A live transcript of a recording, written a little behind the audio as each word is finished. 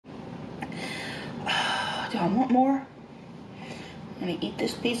Do I want more? I'm gonna eat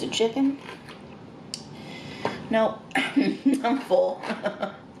this piece of chicken. No, I'm full.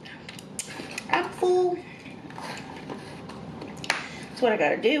 I'm full. That's what I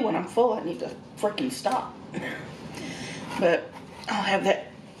gotta do when I'm full. I need to freaking stop. But I'll have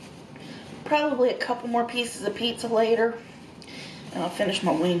that, probably a couple more pieces of pizza later, and I'll finish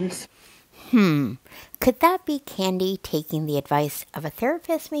my wings. Could that be Candy taking the advice of a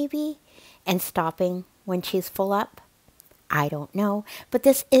therapist maybe and stopping when she's full up? I don't know, but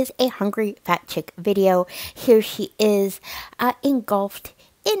this is a Hungry Fat Chick video. Here she is, engulfed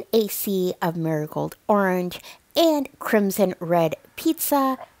in a sea of marigold orange and crimson red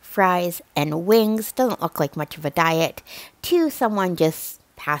pizza, fries, and wings. Doesn't look like much of a diet to someone just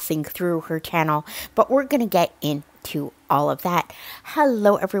passing through her channel, but we're going to get into all of that.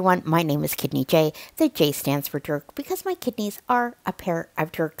 Hello everyone, my name is Kidneyjay. The J stands for jerk because my kidneys are a pair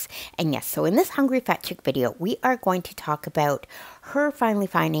of jerks. And yes, so in this Hungry Fat Chick video, we are going to talk about her finally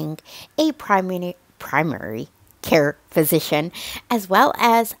finding a primary care physician, as well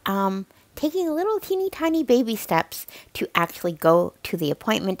as taking little teeny tiny baby steps to actually go to the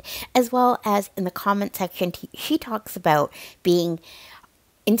appointment, as well as in the comment section, she talks about being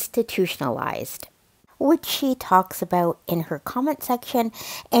institutionalized, which she talks about in her comment section,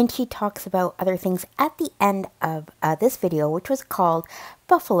 and she talks about other things at the end of this video, which was called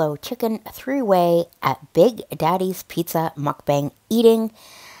Buffalo Chicken 3-Way at Big Daddy's Pizza Mukbang Eating.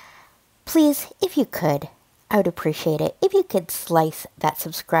 Please, if you could, I would appreciate it if you could slice that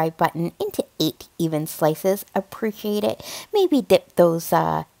subscribe button into 8 even slices. Appreciate it. Maybe dip those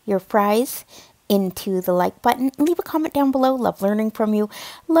your fries into the like button. Leave a comment down below. Love learning from you.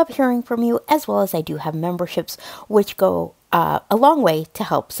 Love hearing from you. As well as I do have memberships which go a long way to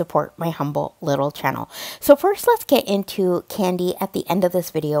help support my humble little channel. So first, let's get into Candy at the end of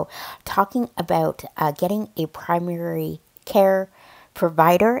this video talking about getting a primary care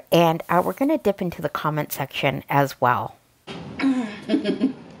provider, and we're going to dip into the comment section as well.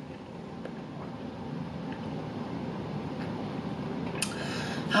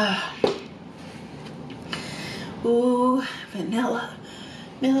 Ooh, vanilla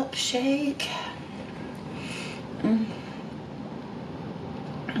milkshake.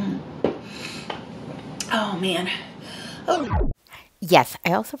 Oh man. Oh. Yes,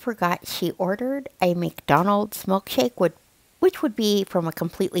 I also forgot she ordered a McDonald's milkshake, which would be from a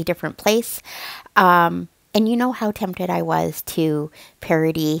completely different place. And you know how tempted I was to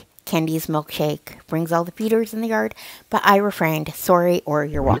parody Candy's milkshake brings all the feeders in the yard, but I refrained. Sorry, or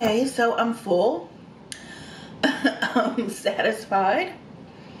you're welcome. Okay, so I'm full. I'm satisfied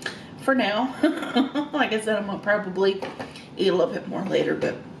for now. Like I said, I'm gonna probably eat a little bit more later,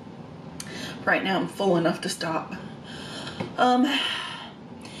 but right now I'm full enough to stop.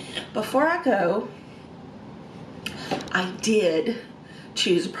 Before I go, I did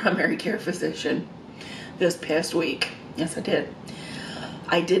choose a primary care physician this past week. Yes, I did.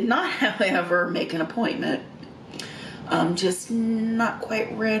 I did not, however, make an appointment. I'm just not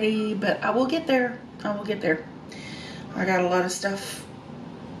quite ready, but I will get there. I will get there. I got a lot of stuff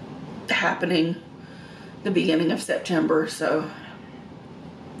happening the beginning of September, so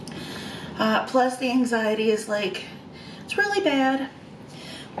plus the anxiety is like, it's really bad,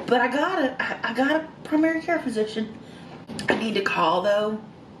 but I got a primary care physician. I need to call though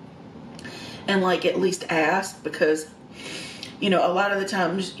and like at least ask, because you know, a lot of the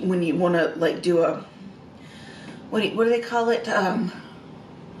times when you want to like do a what do they call it,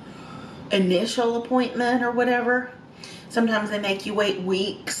 initial appointment or whatever, sometimes they make you wait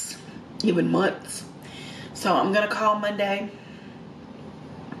weeks, even months. So I'm gonna call Monday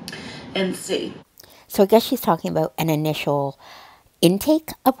and see. So I guess she's talking about an initial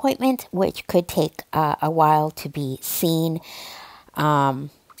intake appointment, which could take a while to be seen. But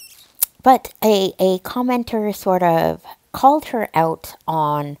a commenter sort of called her out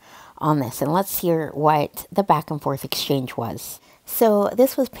on this, and let's hear what the back and forth exchange was. So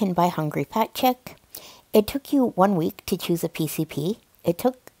this was pinned by Hungry Fatchick. It took you 1 week to choose a PCP. It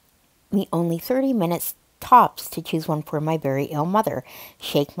took me only 30 minutes tops to choose one for my very ill mother.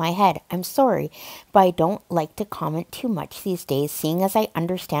 Shake my head. I'm sorry, but I don't like to comment too much these days, seeing as I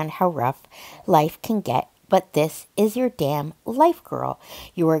understand how rough life can get. But this is your damn life, girl.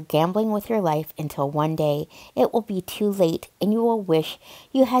 You are gambling with your life until one day it will be too late and you will wish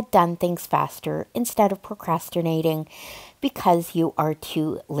you had done things faster instead of procrastinating because you are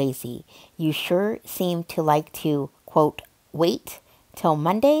too lazy. You sure seem to like to, quote, wait till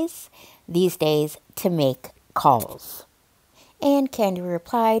Mondays these days to make calls. And Candy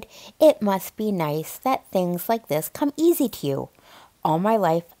replied, it must be nice that things like this come easy to you. All my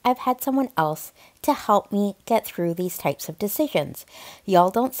life, I've had someone else to help me get through these types of decisions.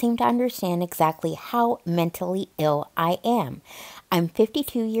 Y'all don't seem to understand exactly how mentally ill I am. I'm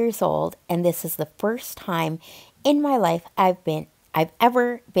 52 years old, and this is the first time in my life I've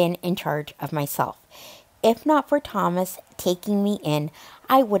ever been in charge of myself. If not for Thomas taking me in,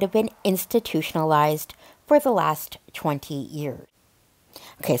 I would have been institutionalized for the last 20 years.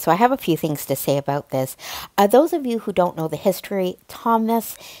 Okay, so I have a few things to say about this. Those of you who don't know the history,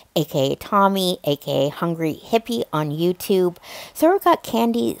 Thomas, aka Tommy, aka Hungry Hippy on YouTube, sort of got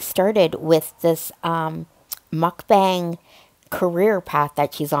Candy started with this mukbang career path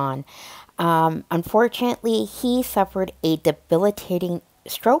that she's on. Unfortunately, he suffered a debilitating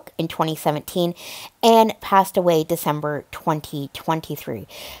stroke in 2017 and passed away December 2023.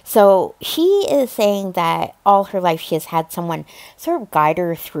 So she is saying that all her life she has had someone sort of guide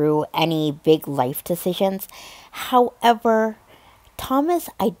her through any big life decisions. However, Thomas,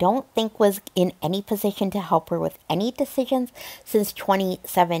 I don't think was in any position to help her with any decisions since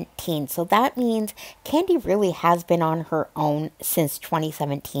 2017. So that means Candy really has been on her own since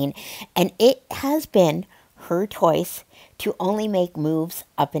 2017. And it has been her choice to only make moves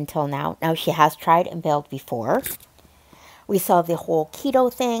up until now. Now, she has tried and failed before. We saw the whole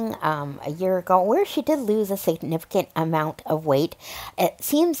keto thing a year ago where she did lose a significant amount of weight. It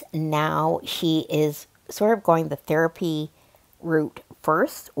seems now she is sort of going the therapy route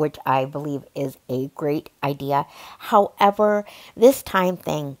first, which I believe is a great idea. However, this time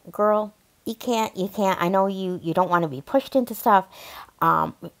thing, girl, you can't, I know you don't want to be pushed into stuff.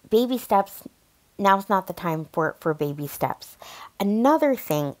 Baby steps, now's not the time for baby steps. Another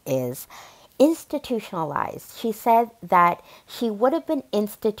thing is institutionalized. She said that she would have been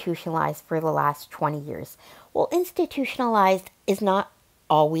institutionalized for the last 20 years. Well, institutionalized is not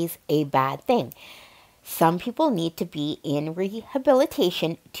always a bad thing. Some people need to be in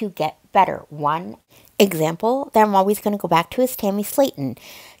rehabilitation to get better. One example that I'm always going to go back to is Tammy Slayton.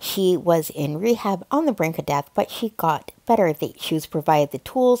 She was in rehab on the brink of death, but she got better. She was provided the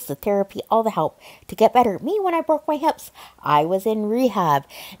tools, the therapy, all the help to get better. Me, when I broke my hips, I was in rehab.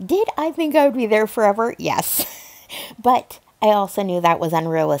 Did I think I would be there forever? Yes. But I also knew that was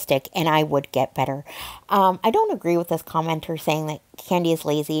unrealistic and I would get better. I don't agree with this commenter saying that Candy is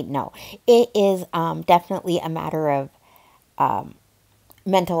lazy. No, it is definitely a matter of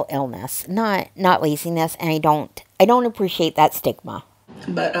mental illness, not laziness, and I don't appreciate that stigma.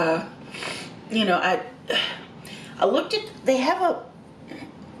 But you know, I looked at, they have a,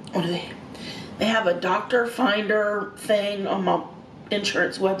 what do they have a doctor finder thing on my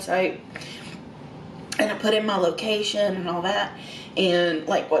insurance website, and I put in my location and all that, and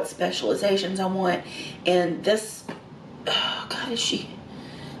like what specializations I want, and this, oh God,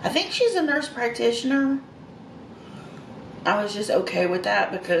 I think she's a nurse practitioner. I was just okay with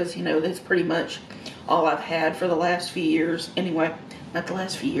that because, you know, that's pretty much all I've had for the last few years. Anyway, not the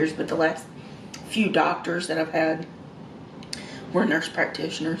last few years, but the last few doctors that I've had were nurse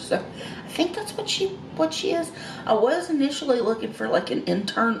practitioners. So I think that's what she is. I was initially looking for like an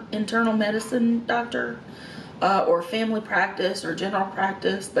internal medicine doctor, or family practice or general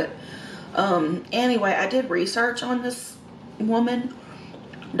practice. But anyway, I did research on this woman,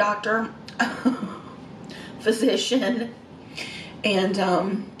 doctor, physician. And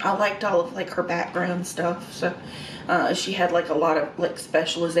I liked all of like her background stuff. So she had like a lot of like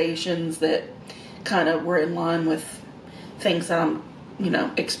specializations that kind of were in line with things that I'm, you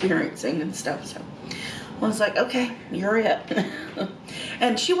know, experiencing and stuff. So I was like, okay, you're it.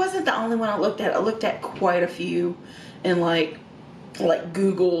 And she wasn't the only one I looked at. I looked at quite a few and like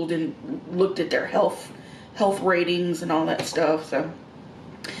Googled and looked at their health ratings and all that stuff. So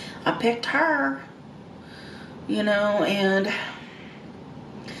I picked her, you know, and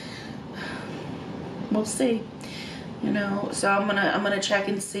we'll see, you know. So I'm gonna check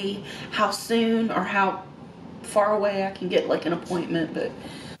and see how soon or how far away I can get like an appointment. But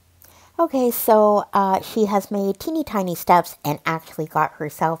Okay, so she has made teeny tiny steps and actually got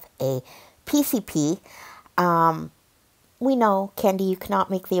herself a PCP. We know, Candy, you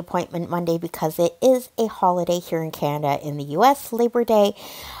cannot make the appointment Monday because it is a holiday here in Canada. In the US, Labor Day.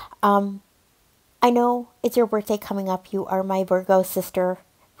 I know it's your birthday coming up. You are my Virgo sister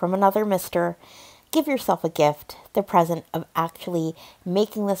from another mister. Give yourself a gift, the present of actually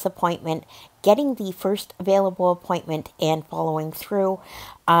making this appointment, getting the first available appointment, and following through.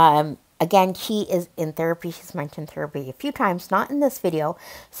 Again, she is in therapy. She's mentioned therapy a few times, not in this video,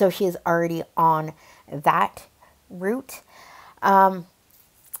 so she is already on that route. Nurse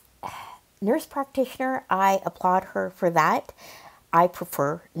practitioner, I applaud her for that. I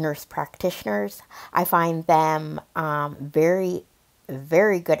prefer nurse practitioners. I find them very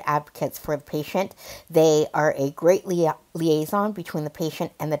very good advocates for the patient. They are a great liaison between the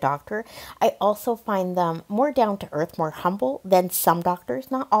patient and the doctor. I also find them more down to earth, more humble than some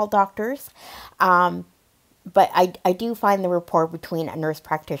doctors, not all doctors. But I do find the rapport between a nurse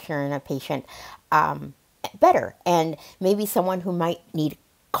practitioner and a patient better. And maybe someone who might need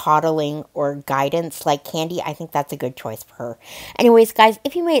coddling or guidance like Candy, I think that's a good choice for her. Anyways, guys,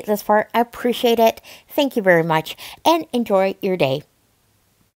 if you made it this far, I appreciate it. Thank you very much and enjoy your day.